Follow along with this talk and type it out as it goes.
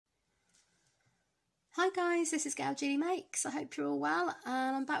Hi guys, this is Gail Makes. I hope you're all well,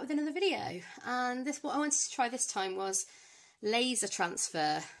 and I'm back with another video. And what I wanted to try this time was laser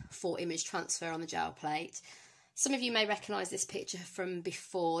transfer for image transfer on the gel plate. Some of you may recognise this picture from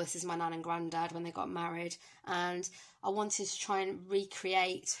before. This is my nan and granddad when they got married, and I wanted to try and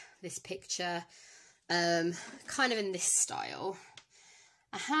recreate this picture kind of in this style.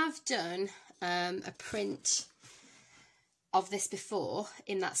 I have done a print of this before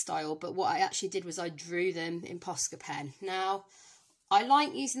in that style, but what I actually did was I drew them in Posca pen. Now, I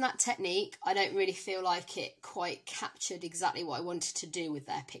like using that technique. I don't really feel like it quite captured exactly what I wanted to do with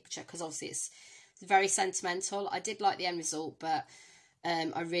their picture, because obviously it's very sentimental. I did like the end result, but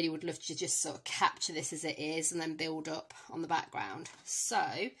I really would love to just sort of capture this as it is and then build up on the background. So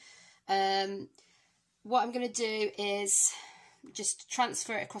what I'm going to do is just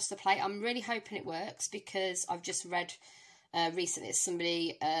transfer it across the plate. I'm really hoping it works, because I've just read recently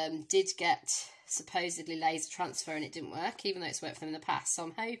somebody did get supposedly laser transfer and it didn't work, even though it's worked for them in the past. So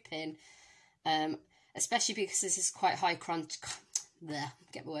I'm hoping, especially because this is quite high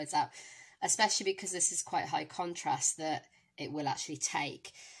get my words out, especially because this is quite high contrast, that it will actually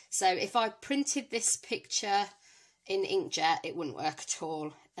take. So if I printed this picture in inkjet, it wouldn't work at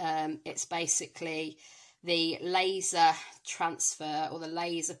all. It's basically the laser transfer or the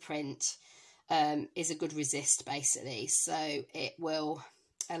laser print is a good resist, basically, so it will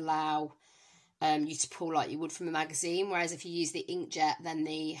allow you to pull like you would from a magazine, whereas if you use the inkjet, then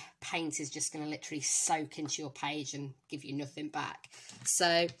the paint is just going to literally soak into your page and give you nothing back.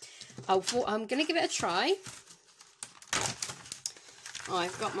 So I'm going to give it a try.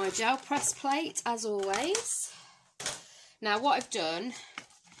 I've got my gel press plate as always. Now what I've done,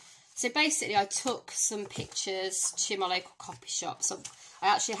 so basically I took some pictures to my local copy shop. So I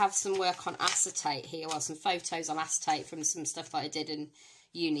actually have some work on acetate here, well, some photos on acetate from some stuff that I did in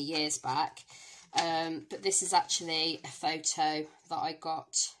uni years back. But this is actually a photo that I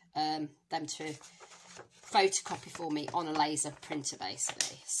got them to photocopy for me on a laser printer,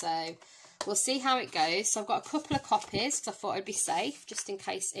 basically. So we'll see how it goes. So I've got a couple of copies because I thought I'd be safe, just in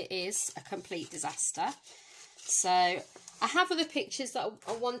case it is a complete disaster. So I have other pictures that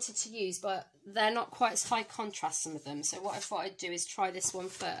I wanted to use, but they're not quite as high contrast, some of them. So what I thought I'd do is try this one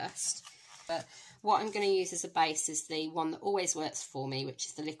first. But what I'm going to use as a base is the one that always works for me, which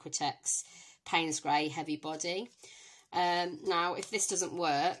is the Liquitex Payne's Grey Heavy Body. Now, if this doesn't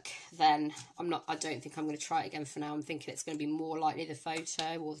work, then I don't think I'm going to try it again for now. I'm thinking it's going to be more likely the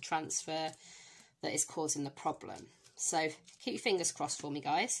photo or the transfer that is causing the problem. So keep your fingers crossed for me,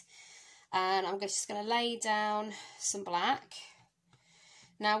 guys. And I'm just going to lay down some black.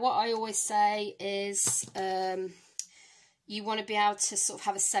 Now, what I always say is you want to be able to sort of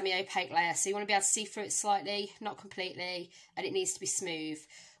have a semi-opaque layer. So you want to be able to see through it slightly, not completely, and it needs to be smooth.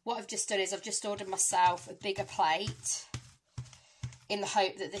 What I've just done is I've just ordered myself a bigger plate in the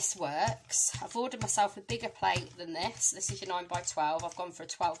hope that this works. I've ordered myself a bigger plate than this. This is your 9x12. I've gone for a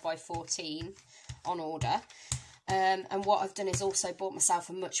 12x14 on order. And what I've done is also bought myself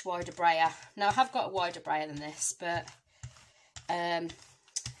a much wider brayer. Now, I have got a wider brayer than this, but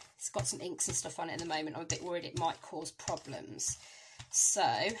it's got some inks and stuff on it at the moment. I'm a bit worried it might cause problems. So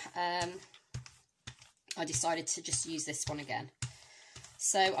I decided to just use this one again.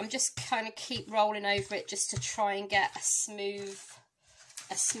 So I'm just kind of keep rolling over it just to try and get a smooth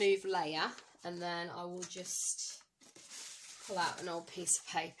layer. And then I will just pull out an old piece of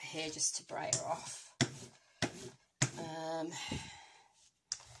paper here just to brayer off.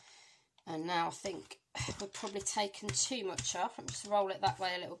 And now I think we've probably taken too much off. I'm just roll it that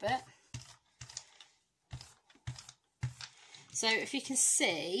way a little bit. So if you can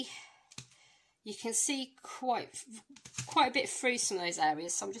see quite a bit through some of those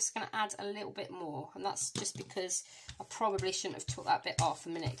areas. So I'm just going to add a little bit more, and that's just because I probably shouldn't have took that bit off a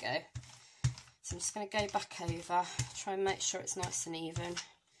minute ago. So I'm just going to go back over, try and make sure it's nice and even.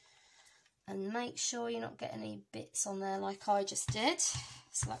 And make sure you're not getting any bits on there like I just did.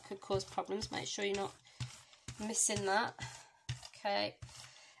 So that could cause problems. Make sure you're not missing that. Okay.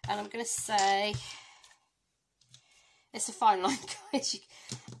 And I'm going to say, it's a fine line, guys.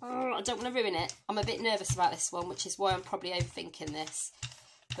 I don't want to ruin it. I'm a bit nervous about this one, which is why I'm probably overthinking this.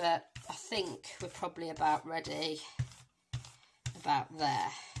 But I think we're probably about ready about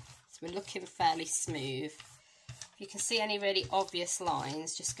there. So we're looking fairly smooth. You can see any really obvious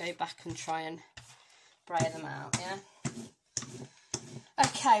lines, just go back and try and brayer them out, yeah?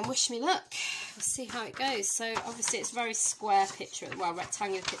 Okay, wish me luck. We'll see how it goes. So obviously it's a very square picture, well,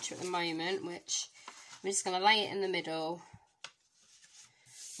 rectangular picture at the moment, which I'm just going to lay it in the middle.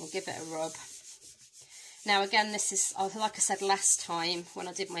 We'll give it a rub. Now again, this is, like I said last time when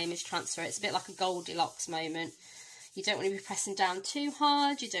I did my image transfer, it's a bit like a Goldilocks moment. You don't want to be pressing down too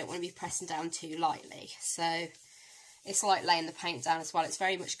hard, you don't want to be pressing down too lightly. So it's like laying the paint down as well. It's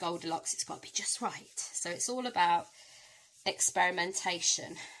very much Goldilocks, it's got to be just right. So it's all about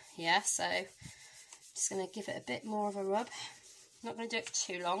experimentation. Yeah, so just going to give it a bit more of a rub. I'm not going to do it for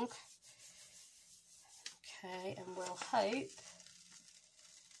too long. Okay, and we'll hope.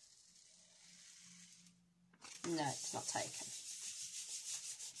 No, it's not taken.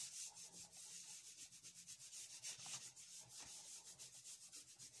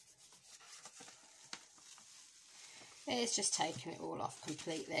 It's just taking it all off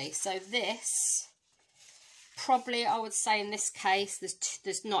completely. So this, probably I would say in this case,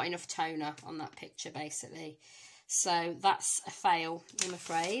 there's not enough toner on that picture basically. So that's a fail, I'm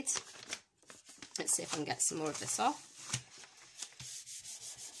afraid. Let's see if I can get some more of this off.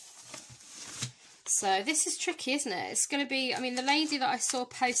 So this is tricky, isn't it? It's going to be, I mean, the lady that I saw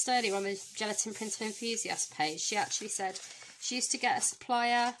post earlier on the Gelatin Printing Enthusiast page, she actually said she used to get a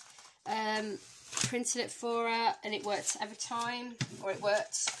supplier, printed it for her, and it worked every time, or it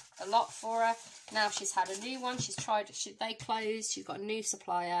worked a lot for her. Now she's had a new one, she's tried it, they closed, she's got a new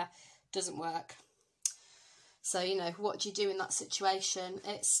supplier, doesn't work. So, you know, what do you do in that situation?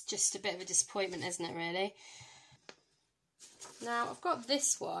 It's just a bit of a disappointment, isn't it, really? Now, I've got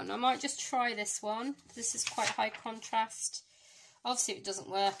this one. I might just try this one. This is quite high contrast. Obviously, if it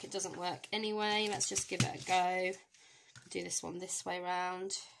doesn't work, it doesn't work anyway. Let's just give it a go. Do this one this way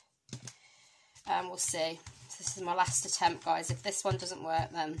round. And we'll see. This is my last attempt, guys. If this one doesn't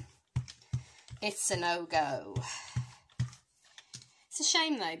work, then it's a no-go. It's a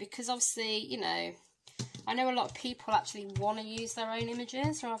shame, though, because obviously, you know, I know a lot of people actually want to use their own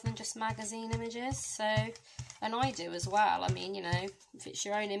images rather than just magazine images. So, and I do as well. I mean, you know, if it's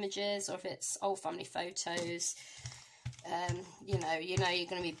your own images or if it's old family photos, you know you're going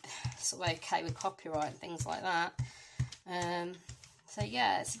to be sort of okay with copyright and things like that. So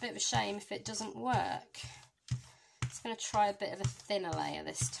yeah, it's a bit of a shame if it doesn't work. Just going to try a bit of a thinner layer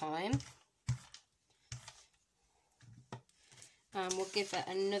this time. And we'll give it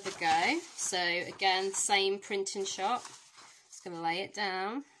another go. So again, same printing shop. Just going to lay it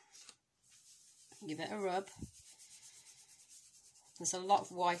down. Give it a rub. There's a lot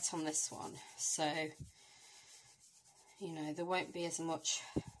of white on this one, so you know there won't be as much.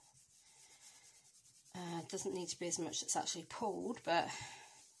 It doesn't need to be as much that's actually pulled, but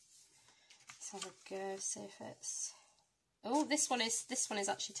let's have a go. See if it's. Oh, this one is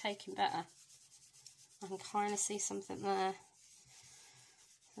actually taking better. I can kind of see something there.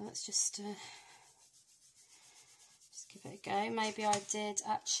 So let's just give it a go. Maybe I did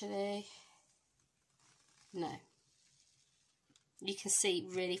actually. No. You can see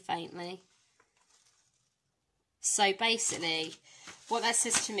really faintly. So basically, what that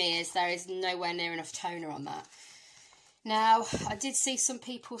says to me is there is nowhere near enough toner on that. Now, I did see some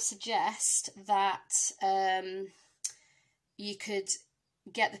people suggest that you could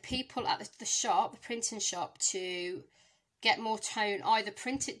get the people at the shop, the printing shop, to get more tone, either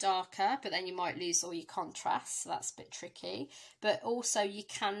print it darker, but then you might lose all your contrast, so that's a bit tricky. But also you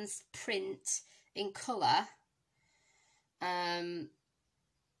can print in colour. And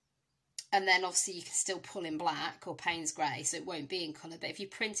then obviously you can still pull in black or Payne's grey, so it won't be in colour. But if you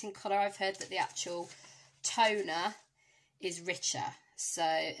print in colour, I've heard that the actual toner is richer, so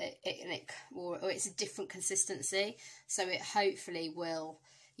or it's a different consistency, so it hopefully will,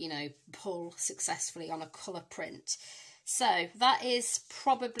 you know, pull successfully on a colour print. So that is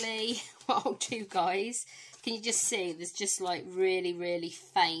probably what I'll do, guys. Can you just see there's just like really, really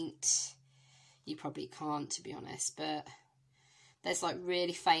faint, you probably can't to be honest, but there's like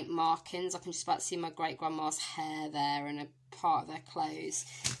really faint markings. I can just about see my great-grandma's hair there and a part of their clothes.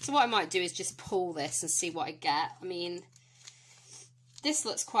 So what I might do is just pull this and see what I get. I mean, this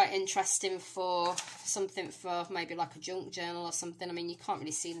looks quite interesting for something for maybe like a junk journal or something. I mean, you can't really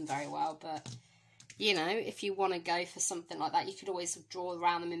see them very well, but, you know, if you want to go for something like that, you could always draw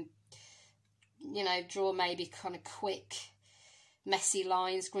around them and, you know, draw maybe kind of quick, messy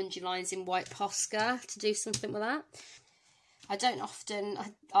lines, grungy lines in white Posca to do something with that. I don't often,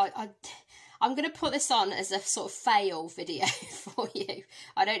 I'm going to put this on as a sort of fail video for you.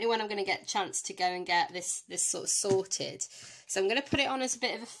 I don't know when I'm going to get a chance to go and get this sort of sorted. So I'm going to put it on as a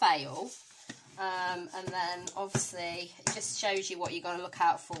bit of a fail. And then obviously it just shows you what you've got to look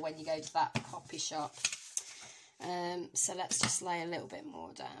out for when you go to that copy shop. So let's just lay a little bit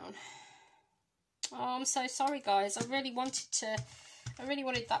more down. Oh, I'm so sorry, guys. I really wanted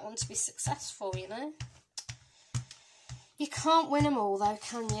that one to be successful, you know. You can't win them all though,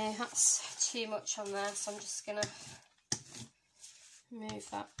 can you? That's too much on there, so I'm just going to move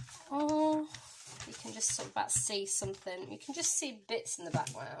that all. You can just sort of about see something. You can just see bits in the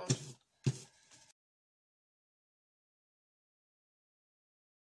background.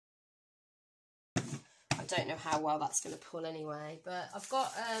 I don't know how well that's going to pull anyway, but I've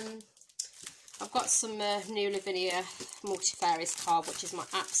got some new Lavinia Multifarious card, which is my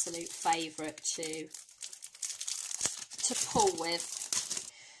absolute favourite to pull with.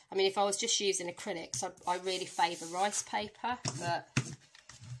 I mean, if I was just using acrylics, I really favour rice paper, but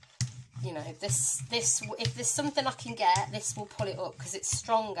you know, if there's something I can get, this will pull it up because it's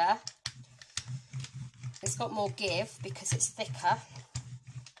stronger. It's got more give because it's thicker.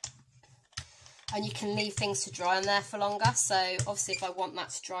 And you can leave things to dry on there for longer. So obviously if I want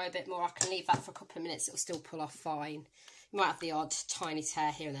that to dry a bit more, I can leave that for a couple of minutes. It'll still pull off fine. You might have the odd tiny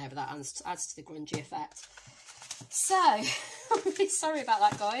tear here and there, but that adds to the grungy effect. So, I'm really sorry about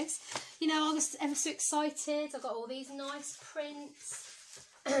that, guys. You know, I was ever so excited. I got all these nice prints.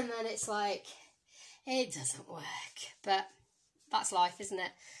 And then it's like, it doesn't work. But that's life, isn't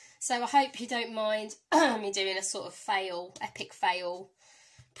it? So I hope you don't mind me doing a sort of epic fail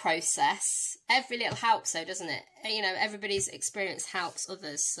process. Every little helps though, doesn't it? You know, everybody's experience helps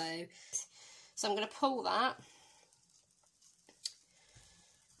others. So I'm going to pull that.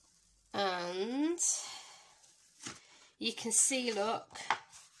 And you can see, look,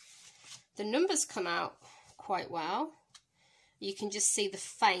 the numbers come out quite well. You can just see the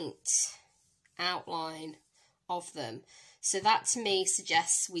faint outline of them. So that to me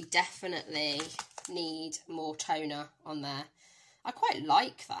suggests we definitely need more toner on there. I quite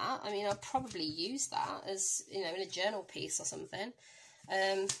like that. I mean, I'll probably use that as, you know, in a journal piece or something.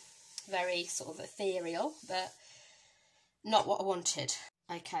 Very sort of ethereal, but not what I wanted.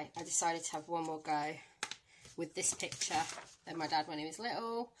 Okay, I decided to have one more go with this picture of my dad when he was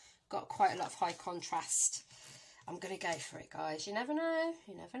little. Got quite a lot of high contrast. I'm going to go for it, guys. You never know.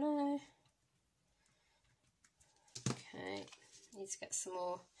 You never know. Okay, need to get some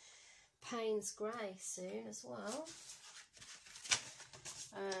more Payne's Grey soon as well.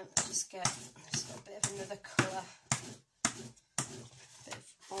 Just got a bit of another colour, a bit of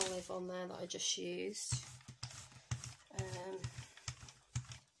olive on there that I just used.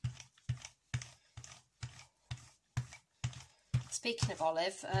 Speaking of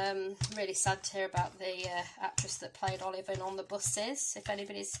Olive, really sad to hear about the actress that played Olive in On the Buses. If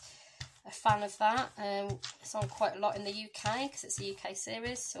anybody's a fan of that, it's on quite a lot in the UK because it's a UK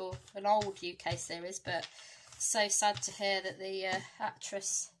series, or an old UK series, but so sad to hear that the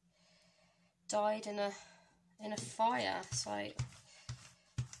actress died in a fire. So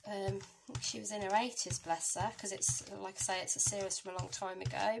she was in her 80s, bless her, because it's, like I say, it's a series from a long time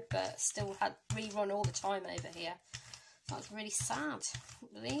ago, but still had rerun all the time over here. That was really sad.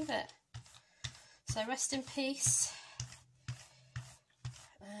 Couldn't believe it. So rest in peace.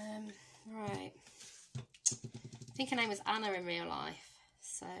 Right. I think her name was Anna in real life.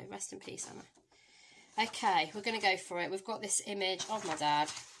 So rest in peace, Anna. Okay, we're going to go for it. We've got this image of my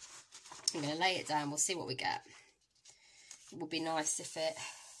dad. I'm going to lay it down. We'll see what we get. It would be nice if it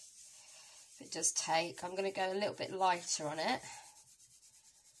does take. I'm going to go a little bit lighter on it.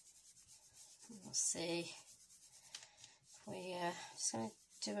 We'll see. Just going to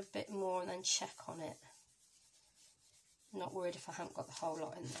do a bit more and then check on it. Not worried if I haven't got the whole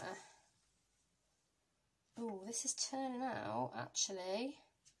lot in there. Oh, this is turning out actually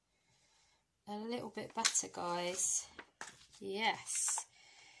a little bit better, guys. Yes.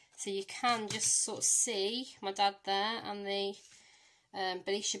 So you can just sort of see my dad there and the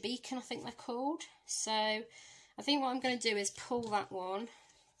Belisha Beacon, I think they're called. So I think what I'm going to do is pull that one.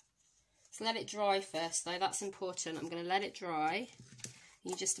 So let it dry first though, that's important. I'm going to let it dry.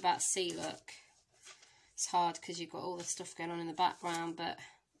 You just about see, look. It's hard because you've got all the stuff going on in the background, but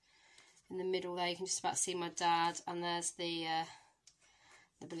in the middle there you can just about see my dad, and there's the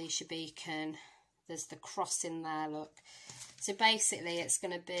Belisha Beacon. There's the cross in there, look. So basically it's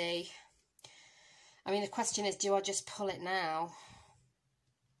going to be, I mean, the question is, do I just pull it now?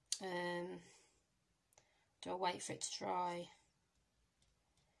 Do I wait for it to dry?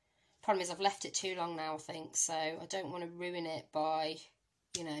 Problem is I've left it too long now, I think, so I don't want to ruin it by,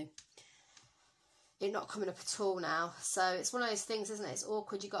 you know, it not coming up at all now. So it's one of those things, isn't it? It's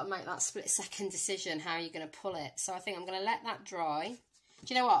awkward. You've got to make that split-second decision how you're going to pull it. So I think I'm going to let that dry.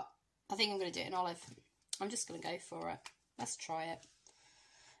 Do you know what? I think I'm going to do it in olive. I'm just going to go for it. Let's try it.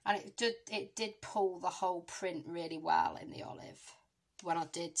 And it did pull the whole print really well in the olive when I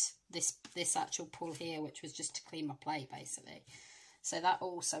did this actual pull here, which was just to clean my plate, basically. So that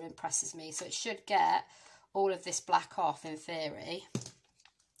also impresses me. So it should get all of this black off in theory.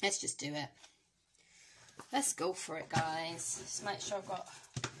 Let's just do it. Let's go for it, guys. Just make sure I've got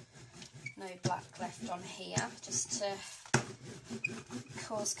no black left on here, just to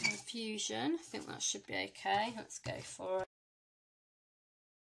cause confusion. I think that should be okay. Let's go for it.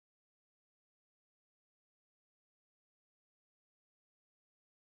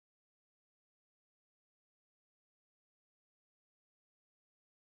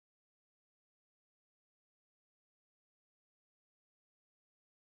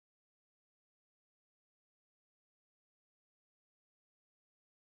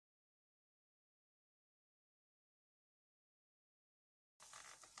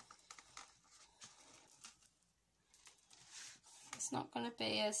 It's not going to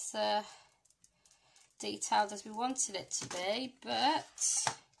be as detailed as we wanted it to be, but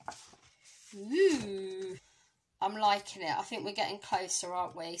ooh, I'm liking it. I think we're getting closer,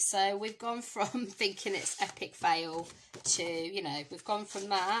 aren't we? So we've gone from thinking it's epic fail to, you know, we've gone from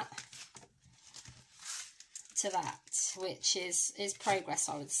that to that, which is progress,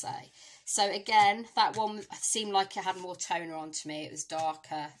 I would say. So again, that one seemed like it had more toner on to me. It was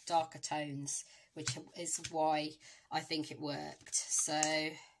darker tones, which is why I think it worked. So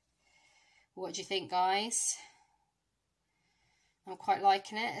what do you think, guys? I'm quite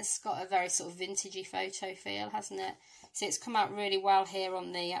liking it. It's got a very sort of vintagey photo feel, hasn't it? So it's come out really well here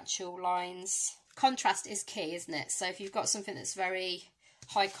on the actual lines. Contrast is key, isn't it? So if you've got something that's very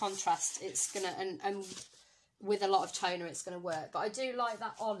high contrast, it's gonna, and with a lot of toner, it's gonna work. But I do like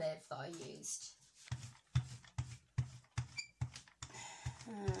that olive that I used.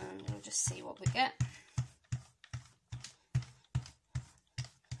 And we'll just see what we get.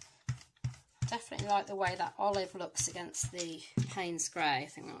 Definitely like the way that olive looks against the Payne's Grey. I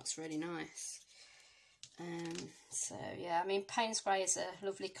think that's really nice. So yeah, I mean, Payne's Grey is a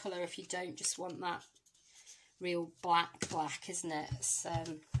lovely colour if you don't just want that real black, isn't it? It's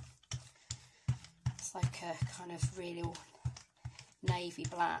like a kind of real navy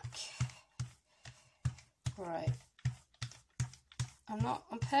black. Right.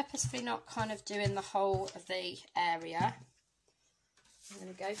 I'm purposefully not kind of doing the whole of the area. I'm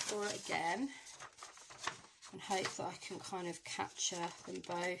going to go for it again and hope that I can kind of capture them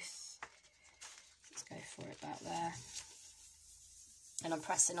both. Let's go for it about there. And I'm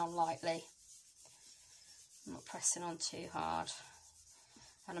pressing on lightly. I'm not pressing on too hard.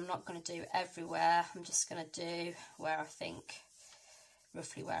 And I'm not going to do everywhere. I'm just going to do where I think,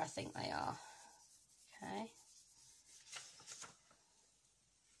 roughly where I think they are. Okay.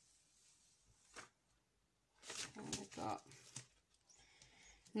 And we've got,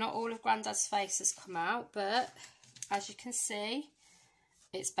 not all of Grandad's face has come out, but as you can see,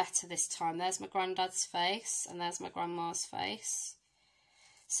 it's better this time. There's my Grandad's face and there's my Grandma's face.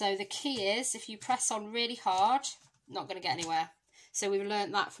 So the key is, if you press on really hard, not going to get anywhere. So we've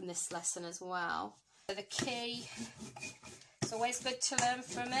learnt that from this lesson as well. So the key, it's always good to learn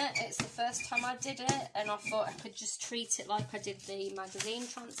from it. It's the first time I did it and I thought I could just treat it like I did the magazine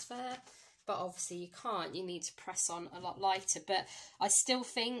transfer. But obviously you can't, you need to press on a lot lighter. But I still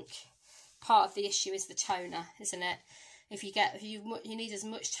think part of the issue is the toner, isn't it? If you need as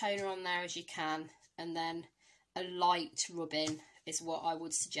much toner on there as you can, and then a light rubbing is what I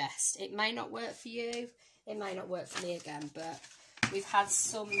would suggest. It may not work for you, it may not work for me again, but we've had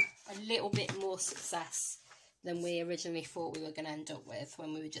a little bit more success than we originally thought we were going to end up with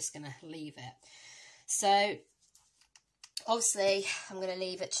when we were just going to leave it. So obviously I'm going to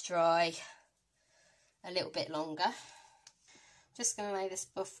leave it to dry a little bit longer. Just going to lay this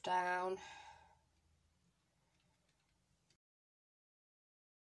buff down.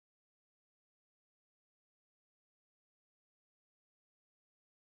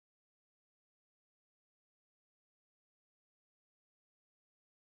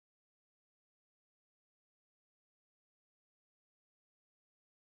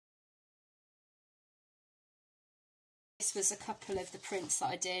 This was a couple of the prints that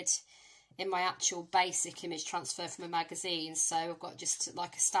I did in my actual basic image transfer from a magazine. So I've got just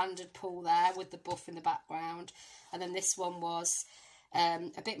like a standard pull there with the buff in the background. And then this one was a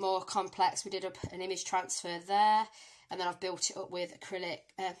bit more complex. We did an image transfer there. And then I've built it up with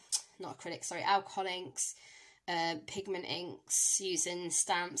alcohol inks, pigment inks, using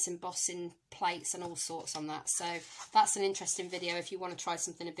stamps, embossing plates and all sorts on that. So that's an interesting video if you want to try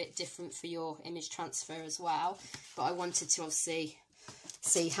something a bit different for your image transfer as well. But I wanted to obviously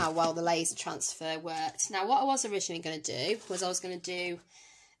see how well the laser transfer worked. Now what I was originally going to do was I was going to do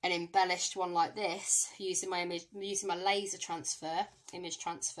an embellished one like this using my laser transfer, image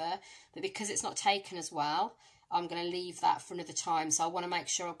transfer, but because it's not taken as well, I'm going to leave that for another time. So I want to make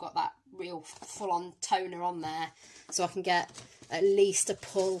sure I've got that real full-on toner on there, so I can get at least a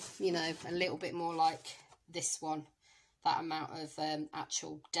pull, you know, a little bit more like this one, that amount of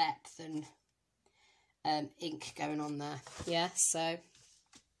actual depth and ink going on there. Yeah, so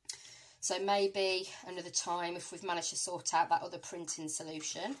maybe another time, if we've managed to sort out that other printing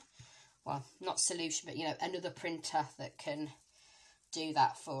solution, well, not solution, but, you know, another printer that can do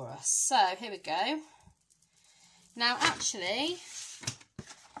that for us. So here we go. Now, actually,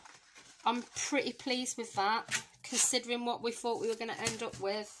 I'm pretty pleased with that, considering what we thought we were going to end up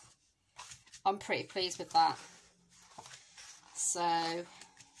with. I'm pretty pleased with that. So,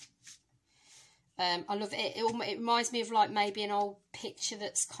 I love it. It reminds me of, like, maybe an old picture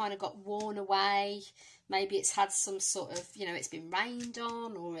that's kind of got worn away. Maybe it's had some sort of, you know, it's been rained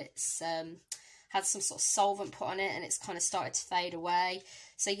on, or it's had some sort of solvent put on it and it's kind of started to fade away.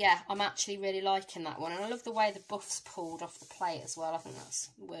 So yeah, I'm actually really liking that one. And I love the way the buff's pulled off the plate as well. I think that's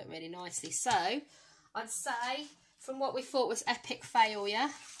worked really nicely. So I'd say from what we thought was epic failure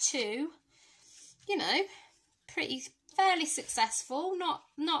to, you know, fairly successful. Not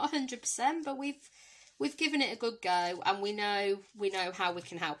 100%, but we've given it a good go, and we know how we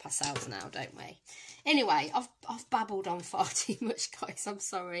can help ourselves now, don't we? Anyway, I've babbled on far too much, guys. I'm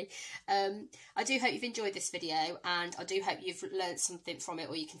sorry. I do hope you've enjoyed this video, and I do hope you've learned something from it,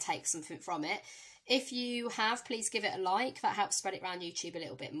 or you can take something from it. If you have, please give it a like. That helps spread it around YouTube a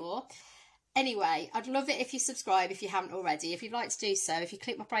little bit more. Anyway, I'd love it if you subscribe if you haven't already. If you'd like to do so, if you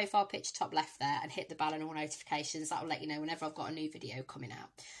click my profile picture top left there and hit the bell and all notifications, that will let you know whenever I've got a new video coming out.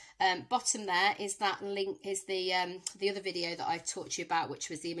 Bottom there is that link, is the other video that I talked to you about, which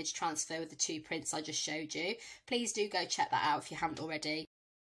was the image transfer with the 2 prints I just showed you. Please do go check that out if you haven't already.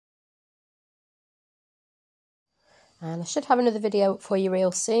 And I should have another video for you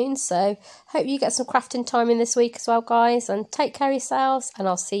real soon, so hope you get some crafting time in this week as well, guys, and take care of yourselves, and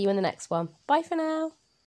I'll see you in the next one. Bye for now.